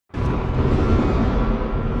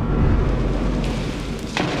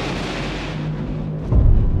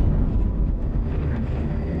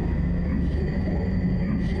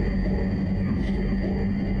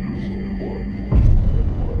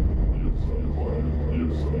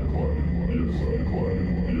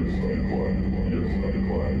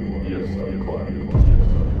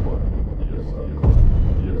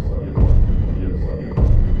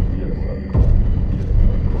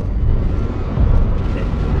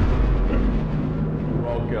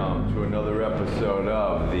another episode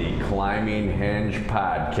of the Climbing Hinge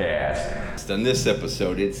Podcast. On this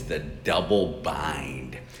episode, it's the double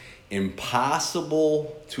bind.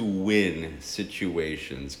 Impossible to win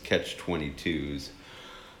situations, catch-22s.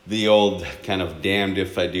 The old kind of damned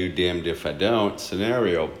if I do, damned if I don't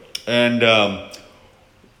scenario. And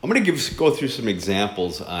I'm going to go through some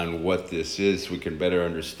examples on what this is so we can better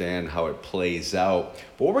understand how it plays out.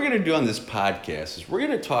 But what we're going to do on this podcast is we're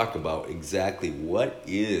going to talk about exactly what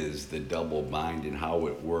is the double bind and how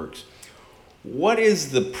it works. What is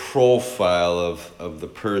the profile of the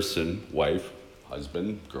person, wife,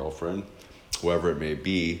 husband, girlfriend, whoever it may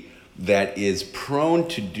be, that is prone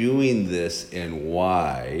to doing this and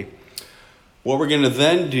why? What we're going to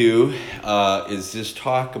then do is just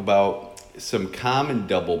talk about some common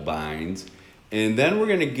double binds, and then we're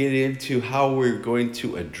going to get into how we're going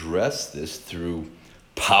to address this through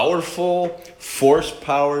powerful, force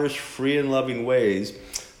powers, free and loving ways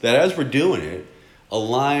that as we're doing it,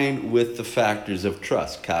 align with the factors of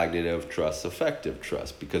trust, cognitive trust, affective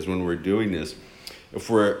trust. Because when we're doing this, if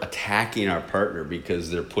we're attacking our partner because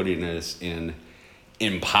they're putting us in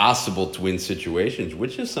impossible to win situations,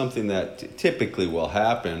 which is something that typically will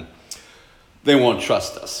happen, they won't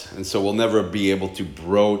trust us. And so we'll never be able to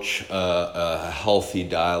broach a healthy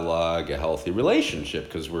dialogue, a healthy relationship,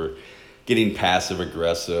 because we're getting passive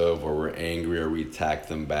aggressive, or we're angry, or we attack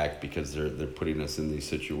them back because they're putting us in these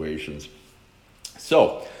situations.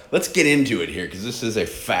 So let's get into it here, because this is a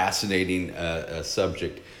fascinating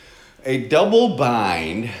subject. A double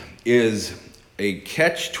bind is a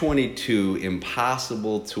catch-22,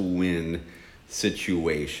 impossible to win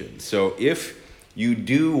situation. So if you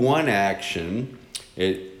do one action,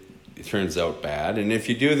 it turns out bad, and if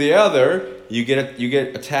you do the other, you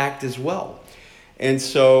get attacked as well. And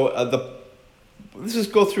so let's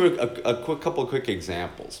just go through a couple of quick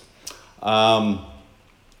examples.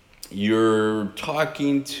 You're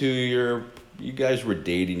talking to you guys were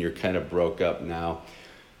dating, you're kind of broke up now.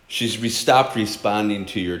 She's stopped responding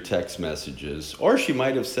to your text messages, or she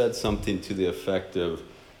might have said something to the effect of,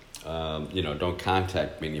 don't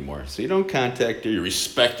contact me anymore. So you don't contact her. You're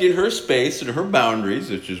respecting her space and her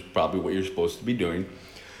boundaries, which is probably what you're supposed to be doing.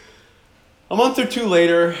 A month or two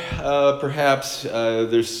later, perhaps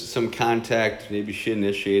there's some contact. Maybe she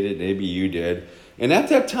initiated, maybe you did. And at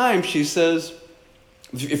that time, she says,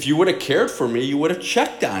 if you would have cared for me, you would have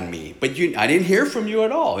checked on me. But I didn't hear from you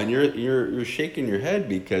at all. And you're shaking your head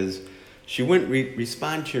because she wouldn't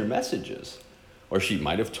respond to your messages. Or she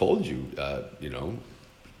might have told you,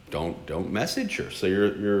 don't message her. So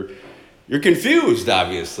you're confused,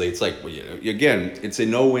 obviously. It's like, again, it's a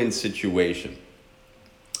no-win situation.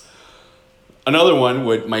 Another one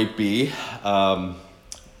might be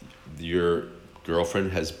your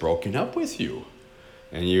girlfriend has broken up with you,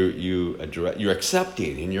 and you're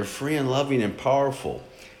accepting, and you're free and loving and powerful.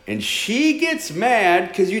 And she gets mad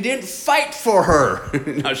because you didn't fight for her.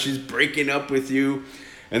 Now she's breaking up with you,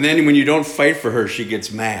 and then when you don't fight for her, she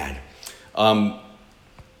gets mad.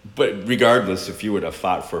 But regardless, if you would have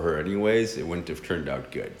fought for her anyways, it wouldn't have turned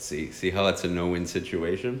out good. See how that's a no-win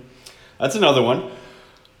situation? That's another one.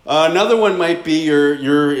 Another one might be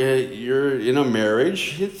you're in a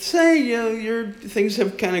marriage. Say your things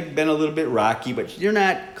have kind of been a little bit rocky, but you're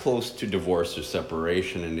not close to divorce or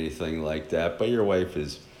separation and anything like that. But your wife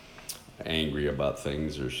is angry about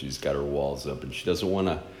things, or she's got her walls up, and she doesn't want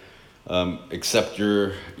to accept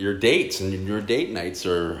your dates, and your date nights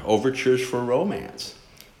are overtures for romance.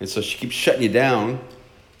 And so she keeps shutting you down.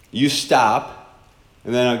 You stop,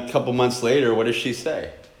 and then a couple months later, what does she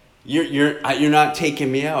say? You're not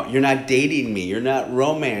taking me out. You're not dating me. You're not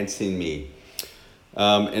romancing me.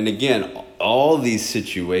 And again, all these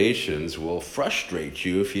situations will frustrate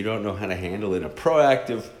you if you don't know how to handle it in a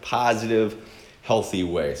proactive, positive, healthy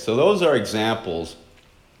way. So those are examples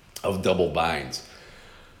of double binds.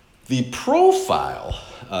 The profile,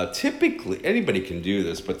 typically, anybody can do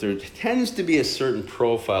this, but there tends to be a certain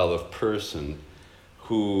profile of person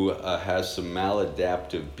who has some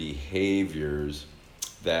maladaptive behaviors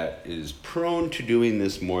that is prone to doing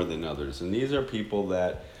this more than others. And these are people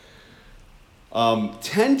that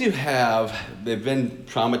tend to they've been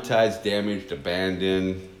traumatized, damaged,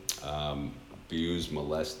 abandoned, abused,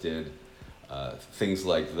 molested, things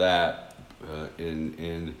like that.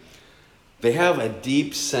 And they have a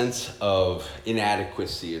deep sense of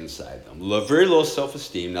inadequacy inside them. Very low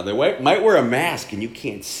self-esteem. Now, they might wear a mask and you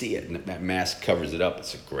can't see it, and that mask covers it up.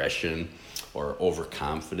 It's aggression or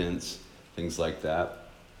overconfidence, things like that.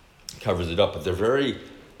 Covers it up, but they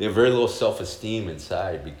have very low self-esteem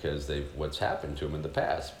inside because what's happened to them in the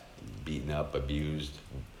past. Beaten up, abused,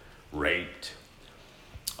 raped,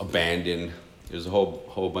 abandoned, There's a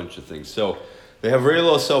whole bunch of things. So they have very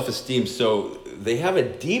low self-esteem. So they have a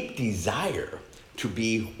deep desire to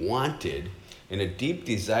be wanted and a deep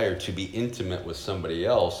desire to be intimate with somebody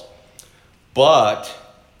else. But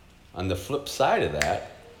on the flip side of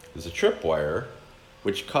that is a tripwire,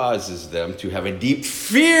 which causes them to have a deep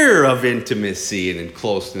fear of intimacy and in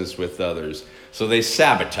closeness with others. So they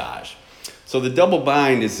sabotage. So the double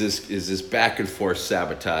bind is this back and forth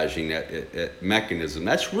sabotaging that mechanism.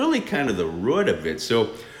 That's really kind of the root of it. So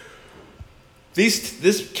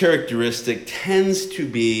this characteristic tends to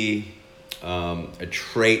be a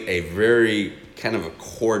trait, a very kind of a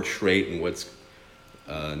core trait in what's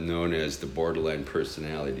known as the borderline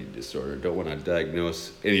personality disorder. Don't want to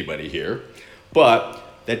diagnose anybody here, but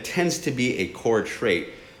that tends to be a core trait.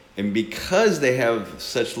 And because they have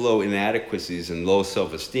such low inadequacies and low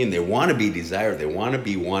self-esteem, they want to be desired, they want to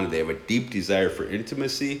be wanted, they have a deep desire for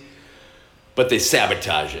intimacy, but they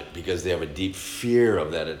sabotage it because they have a deep fear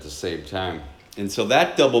of that at the same time. And so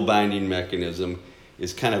that double binding mechanism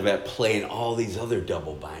is kind of at play in all these other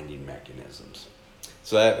double binding mechanisms.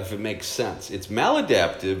 So that, if it makes sense, it's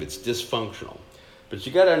maladaptive, it's dysfunctional. But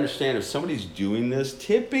you got to understand, if somebody's doing this,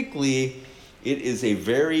 typically it is a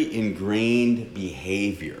very ingrained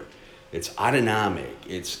behavior. It's autonomic.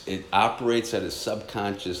 It operates at a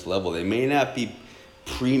subconscious level. They may not be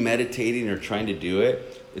premeditating or trying to do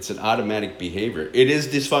it. It's an automatic behavior. It is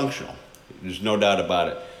dysfunctional. There's no doubt about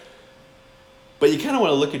it. But you kind of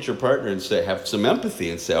want to look at your partner and say, have some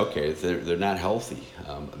empathy and say, okay, they're not healthy.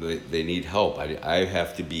 They need help. I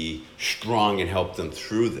have to be strong and help them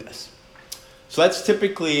through this. So that's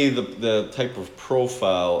typically the type of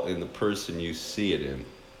profile in the person you see it in.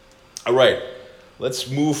 All right, let's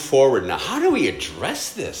move forward now. How do we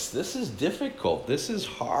address this? This is difficult. This is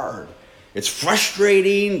hard. It's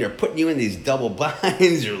frustrating. They're putting you in these double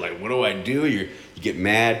binds. You're like, what do I do? You get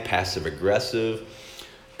mad, passive aggressive.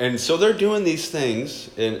 And so they're doing these things.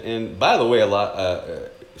 And by the way,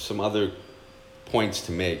 some other points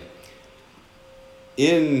to make.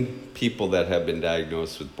 In people that have been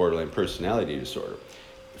diagnosed with borderline personality disorder,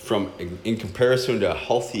 in comparison to a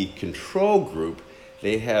healthy control group,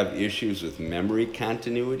 they have issues with memory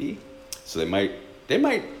continuity. So they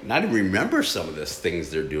might not even remember some of these things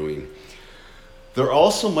they're doing. They're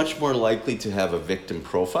also much more likely to have a victim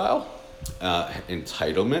profile,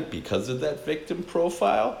 entitlement because of that victim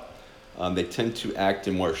profile. They tend to act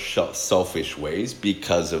in more selfish ways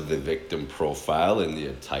because of the victim profile and the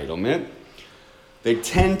entitlement. They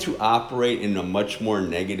tend to operate in a much more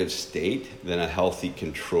negative state than a healthy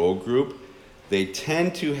control group. They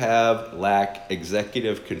tend to lack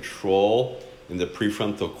executive control in the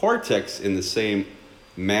prefrontal cortex in the same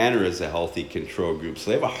manner as a healthy control group.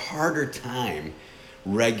 So they have a harder time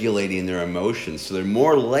regulating their emotions. So they're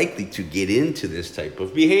more likely to get into this type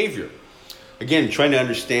of behavior. Again, trying to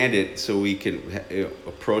understand it so we can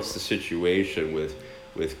approach the situation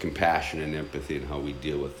with compassion and empathy and how we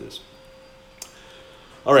deal with this.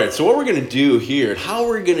 All right, so what we're going to do here, how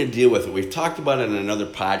we're going to deal with it, we've talked about it in another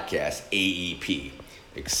podcast, AEP,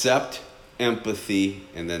 accept, empathy,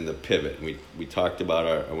 and then the pivot. We talked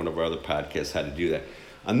about one of our other podcasts how to do that.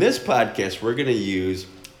 On this podcast, we're going to use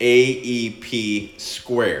AEP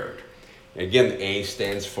squared. Again, the A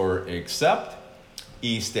stands for accept,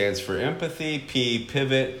 E stands for empathy, P,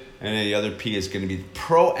 pivot, and then the other P is going to be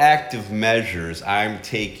proactive measures I'm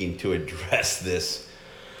taking to address this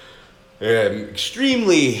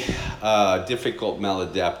extremely difficult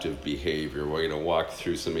maladaptive behavior. We're going to walk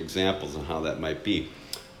through some examples on how that might be.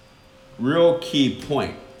 Real key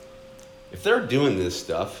point. If they're doing this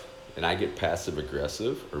stuff and I get passive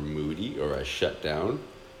aggressive or moody or I shut down,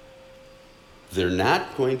 they're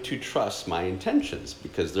not going to trust my intentions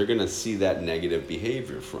because they're going to see that negative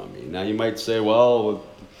behavior from me. Now you might say, well,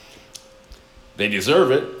 they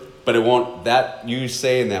deserve it, but it won't, that you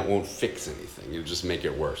saying that won't fix anything. It'll just make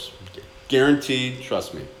it worse. Guaranteed,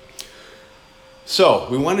 trust me. So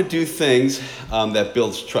we want to do things that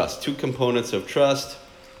builds trust. Two components of trust,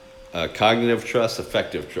 cognitive trust,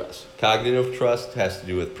 affective trust. Cognitive trust has to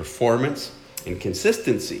do with performance and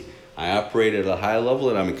consistency. I operate at a high level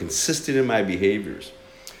and I'm consistent in my behaviors.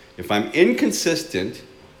 If I'm inconsistent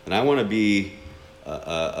and I want to be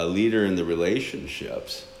a leader in the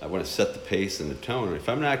relationships, I want to set the pace and the tone. If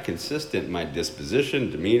I'm not consistent in my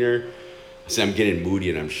disposition, demeanor, say I'm getting moody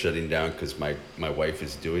and I'm shutting down because my wife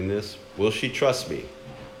is doing this, will she trust me?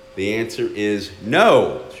 The answer is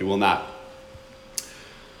no, she will not.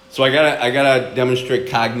 So I gotta demonstrate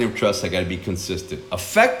cognitive trust. I gotta be consistent.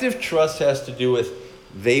 Affective trust has to do with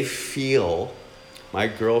they feel, my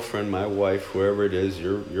girlfriend, my wife, whoever it is,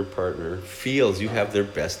 your partner, feels you have their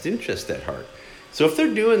best interest at heart. So if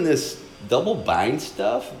they're doing this double bind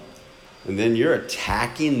stuff, and then you're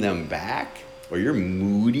attacking them back, or you're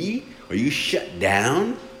moody, or you shut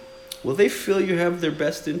down, will they feel you have their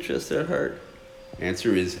best interest at heart?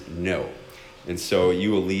 Answer is no. And so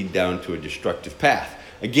you will lead down to a destructive path.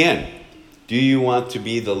 Again, do you want to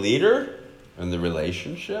be the leader in the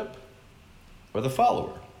relationship or the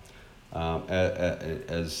follower?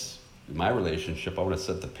 As my relationship, I want to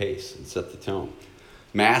set the pace and set the tone.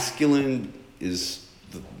 Masculine is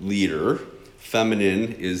the leader.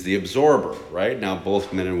 Feminine is the absorber, right? Now,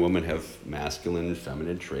 both men and women have masculine and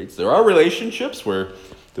feminine traits. There are relationships where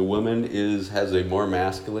the woman has a more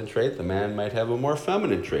masculine trait. The man might have a more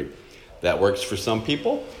feminine trait. That works for some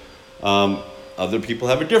people. Other people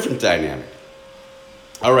have a different dynamic.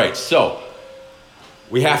 All right, so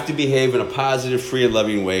we have to behave in a positive, free, and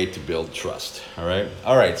loving way to build trust. All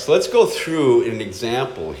right, so let's go through an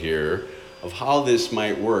example here of how this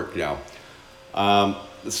might work. Now,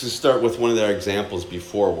 let's just start with one of their examples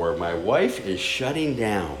before where my wife is shutting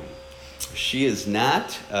down. She is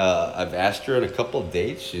not, I've asked her on a couple of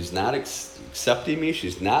dates, she's not accepting me,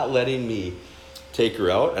 she's not letting me take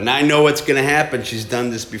her out. And I know what's going to happen. She's done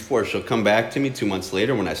this before. She'll come back to me 2 months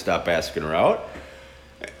later when I stop asking her out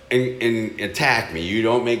and attack me. You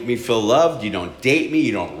don't make me feel loved. You don't date me.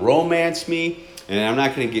 You don't romance me. And I'm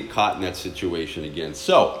not going to get caught in that situation again.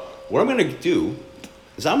 So what I'm going to do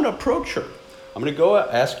is I'm going to approach her. I'm going to go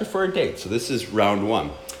ask her for a date. So this is round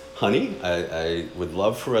one. Honey, I would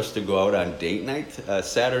love for us to go out on date night,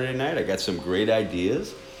 Saturday night. I got some great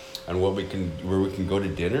ideas on where we can go to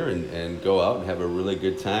dinner and go out and have a really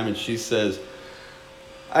good time. And she says,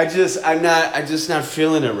 I'm just not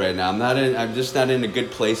feeling it right now. I'm just not in a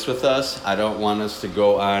good place with us. I don't want us to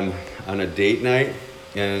go on a date night,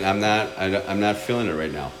 and I'm not feeling it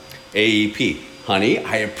right now. AEP, honey,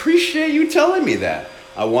 I appreciate you telling me that.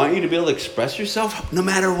 I want you to be able to express yourself no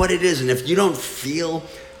matter what it is. And if you don't feel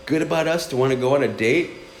good about us to want to go on a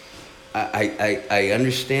date, I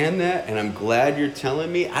understand that, and I'm glad you're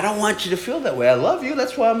telling me. I don't want you to feel that way. I love you.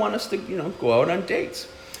 That's why I want us to, go out on dates.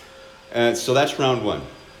 So that's round one.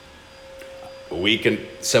 A week and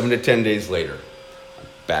 7 to 10 days later, I'm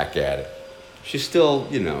back at it. She's still,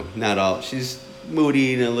 not all. She's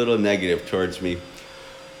moody and a little negative towards me.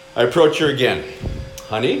 I approach her again.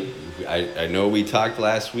 Honey, I know we talked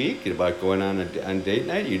last week about going on date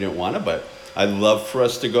night. You didn't want to, but I'd love for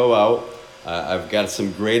us to go out. I've got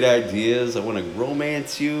some great ideas. I want to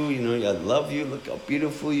romance you. I love you. Look how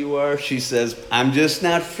beautiful you are. She says, I'm just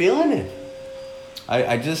not feeling it.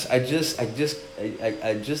 I just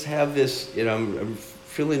have this, I'm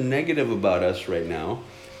feeling negative about us right now.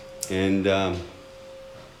 And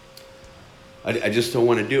I just don't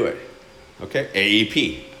want to do it. Okay?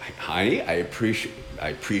 AEP. Honey, I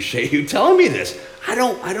appreciate you telling me this.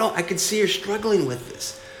 I could see her struggling with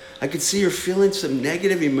this. I could see her feeling some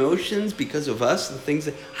negative emotions because of us and things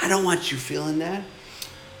that I don't want you feeling that.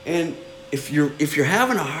 And if you're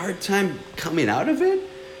having a hard time coming out of it,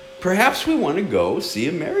 perhaps we want to go see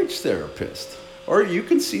a marriage therapist. Or you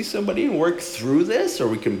can see somebody and work through this, or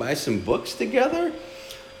we can buy some books together.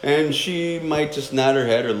 And she might just nod her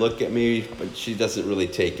head or look at me, but she doesn't really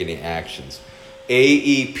take any actions.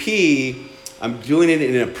 AEP, I'm doing it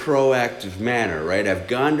in a proactive manner, right? I've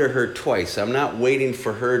gone to her twice. I'm not waiting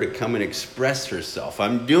for her to come and express herself.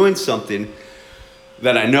 I'm doing something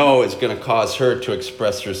that I know is going to cause her to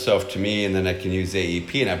express herself to me, and then I can use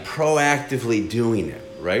AEP, and I'm proactively doing it,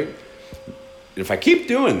 right? If I keep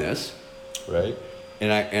doing this, right,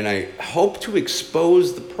 and I hope to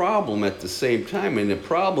expose the problem at the same time, and the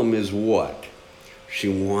problem is what? She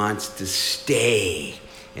wants to stay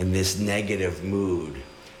in this negative mood.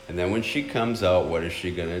 And then when she comes out, what is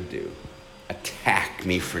she going to do? Attack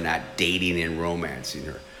me for not dating and romancing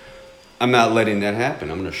her. I'm not letting that happen.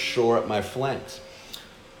 I'm going to shore up my flanks.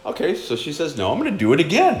 Okay, so she says, no, I'm going to do it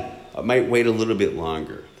again. I might wait a little bit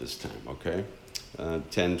longer this time, okay?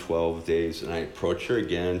 10, 12 days, and I approach her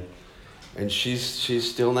again, and she's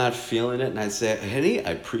still not feeling it. And I say, honey,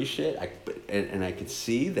 I appreciate it, and I could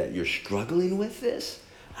see that you're struggling with this.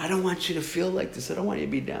 I don't want you to feel like this. I don't want you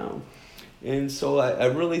to be down. And so I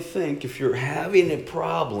really think if you're having a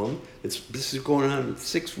problem, this is going on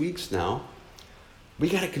 6 weeks now, we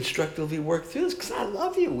got to constructively work through this because I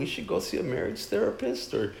love you. We should go see a marriage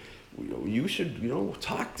therapist, or you should,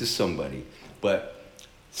 talk to somebody. But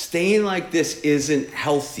staying like this isn't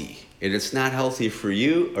healthy, and it's not healthy for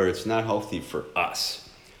you, or it's not healthy for us.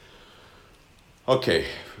 Okay,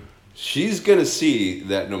 she's going to see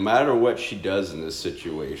that no matter what she does in this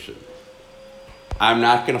situation, I'm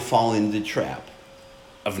not going to fall into the trap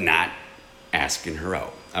of not asking her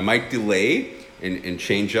out. I might delay and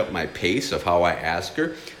change up my pace of how I ask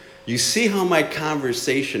her. You see how my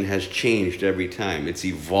conversation has changed every time. It's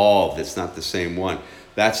evolved. It's not the same one.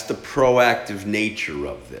 That's the proactive nature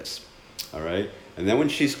of this. All right? And then when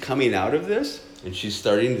she's coming out of this and she's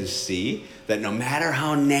starting to see that no matter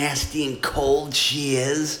how nasty and cold she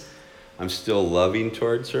is, I'm still loving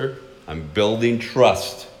towards her. I'm building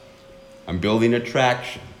trust. I'm building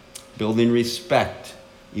attraction, building respect,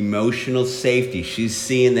 emotional safety. She's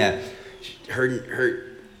seeing that her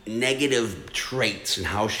negative traits and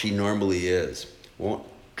how she normally is won't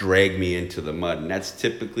drag me into the mud. And that's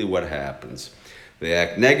typically what happens. They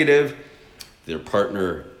act negative, their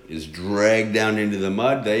partner is dragged down into the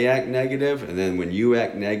mud, they act negative, and then when you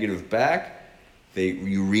act negative back,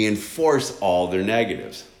 you reinforce all their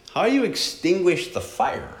negatives. How you extinguish the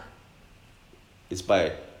fire is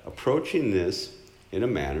by approaching this in a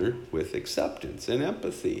manner with acceptance and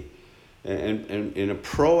empathy and in a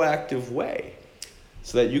proactive way,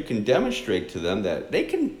 so that you can demonstrate to them that they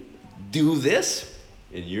can do this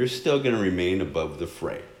and you're still going to remain above the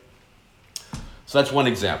fray. So that's one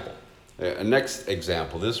example. A next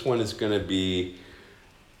example, this one is going to be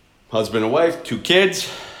husband and wife, 2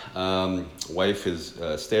 kids. Wife is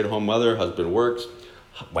a stay-at-home mother, husband works.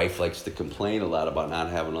 Wife likes to complain a lot about not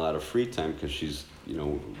having a lot of free time because she's,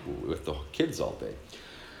 with the kids all day.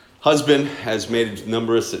 Husband has made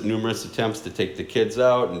numerous attempts to take the kids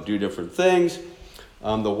out and do different things.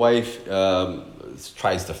 The wife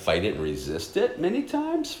tries to fight it and resist it many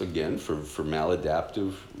times, again, for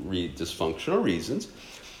maladaptive, dysfunctional reasons.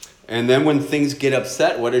 And then when things get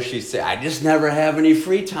upset, what does she say? I just never have any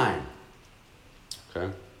free time.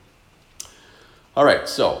 Okay? All right,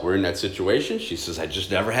 so we're in that situation. She says, I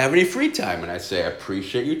just never have any free time. And I say, I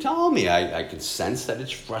appreciate you telling me. I can sense that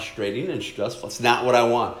it's frustrating and stressful. It's not what I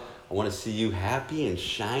want. I want to see you happy and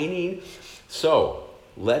shining. So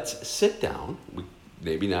let's sit down,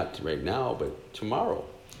 maybe not right now, but tomorrow,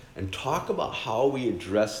 and talk about how we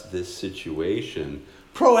address this situation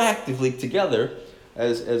proactively together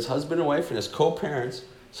as husband and wife and as co-parents,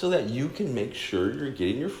 so that you can make sure you're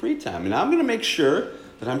getting your free time. And I'm going to make sure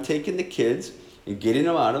that I'm taking the kids and getting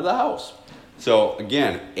them out of the house. So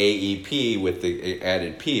again, AEP with the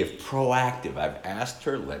added P of proactive. I've asked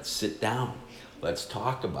her, let's sit down. Let's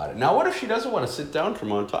talk about it. Now, what if she doesn't want to sit down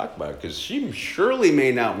tomorrow and talk about it? Because she surely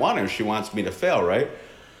may not want to if she wants me to fail, right?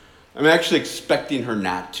 I'm actually expecting her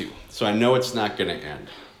not to. So I know it's not going to end.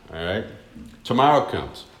 All right? Tomorrow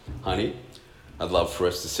comes. Honey, I'd love for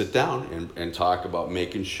us to sit down and talk about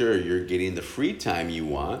making sure you're getting the free time you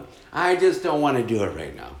want. I just don't want to do it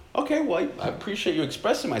right now. Okay, well, I appreciate you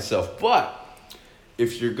expressing myself, but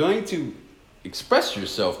if you're going to express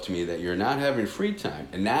yourself to me that you're not having free time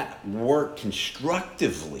and not work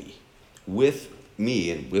constructively with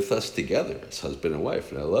me and with us together as husband and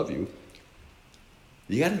wife, and I love you,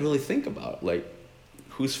 you got to really think about,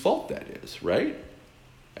 whose fault that is, right?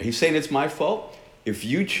 Are you saying it's my fault? If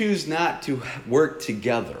you choose not to work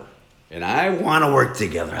together, and I want to work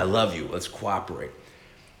together, I love you, let's cooperate.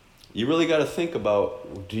 You really got to think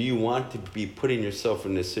about, do you want to be putting yourself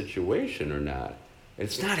in this situation or not?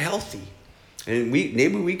 It's not healthy. And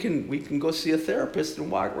maybe we can go see a therapist and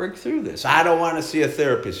work through this. I don't want to see a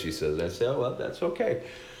therapist, she says. I say, oh, well, that's okay.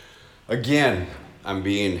 Again, I'm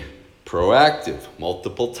being proactive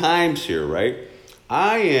multiple times here, right?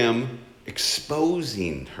 I am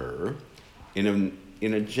exposing her in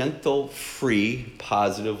a gentle, free,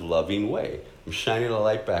 positive, loving way. I'm shining a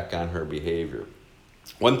light back on her behavior.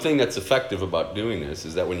 One thing that's effective about doing this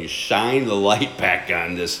is that when you shine the light back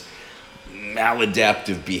on this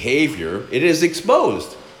maladaptive behavior, it is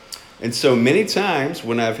exposed. And so many times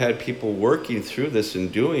when I've had people working through this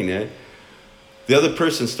and doing it, the other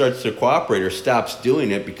person starts to cooperate or stops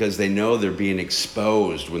doing it because they know they're being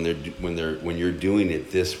exposed when you're doing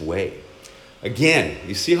it this way. Again,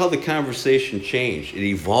 you see how the conversation changed. It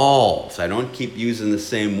evolves. I don't keep using the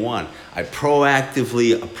same one. I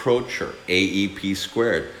proactively approach her, AEP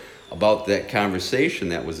squared, about that conversation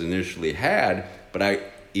that was initially had, but I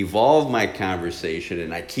evolve my conversation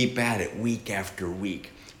and I keep at it week after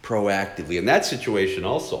week, proactively. In that situation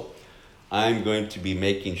also, I'm going to be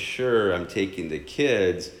making sure I'm taking the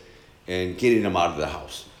kids and getting them out of the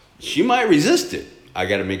house. She might resist it. I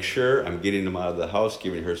got to make sure I'm getting them out of the house,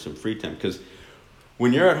 giving her some free time. Because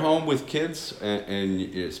when you're at home with kids, and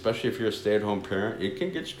especially if you're a stay-at-home parent, it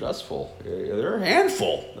can get stressful. They're a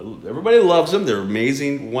handful. Everybody loves them. They're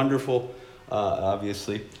amazing, wonderful,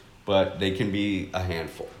 obviously, but they can be a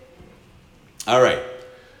handful. All right.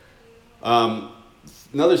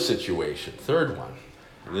 Another situation, third one.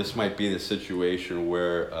 And this might be the situation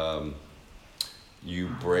where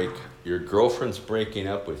your girlfriend's breaking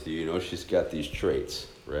up with you. You know she's got these traits,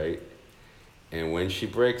 right? And when she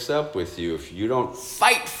breaks up with you, if you don't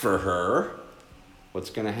fight for her, what's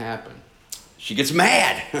going to happen? She gets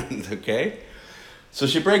mad, okay? So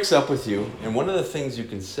she breaks up with you, and one of the things you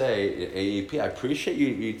can say, AEP, I appreciate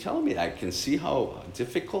you telling me that. I can see how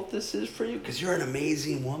difficult this is for you because you're an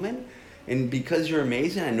amazing woman. And because you're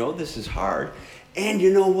amazing, I know this is hard. And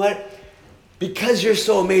you know what? Because you're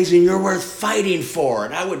so amazing, you're worth fighting for.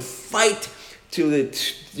 And I would fight to the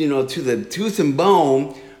tooth and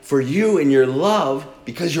bone for you and your love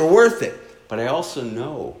because you're worth it. But I also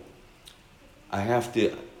know I have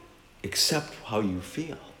to accept how you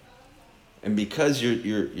feel. And because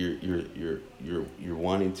you're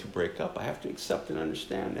wanting to break up, I have to accept and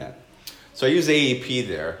understand that. So I use AEP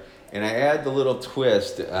there, and I add the little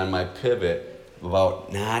twist on my pivot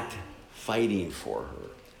about not fighting for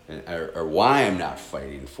her, or why I'm not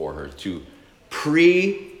fighting for her, to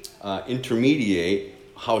intermediate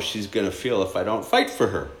how she's going to feel if I don't fight for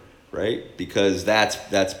her, right? Because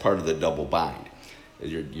that's part of the double bind.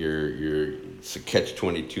 It's a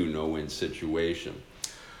catch-22, no-win situation.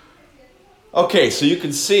 Okay, so you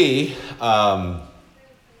can see how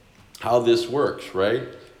this works, right?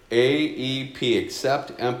 AEP,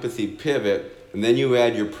 accept, empathy, pivot, and then you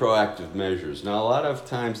add your proactive measures. Now, a lot of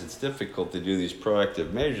times it's difficult to do these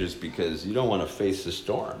proactive measures because you don't want to face the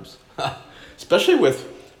storms, especially with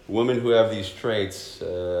women who have these traits,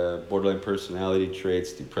 borderline personality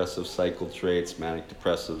traits, depressive cycle traits, manic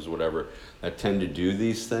depressives, whatever, that tend to do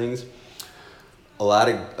these things. A lot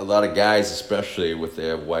of guys, especially if they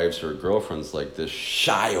have wives or girlfriends like this,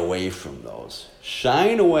 shy away from those.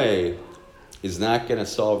 Shying away is not going to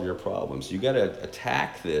solve your problems. You got to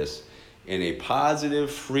attack this in a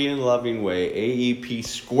positive, free and loving way, AEP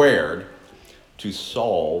squared, to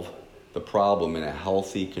solve the problem in a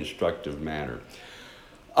healthy, constructive manner.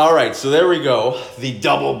 All right, so there we go. The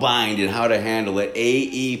double bind and how to handle it,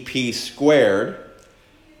 AEP squared.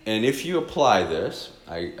 And if you apply this,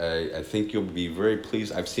 I think you'll be very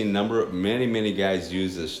pleased. I've seen many guys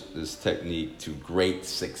use this technique to great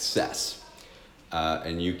success,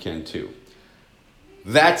 and you can too.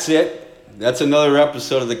 That's it. That's another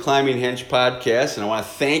episode of the Climbing Hinge podcast, and I want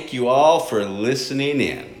to thank you all for listening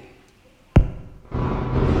in.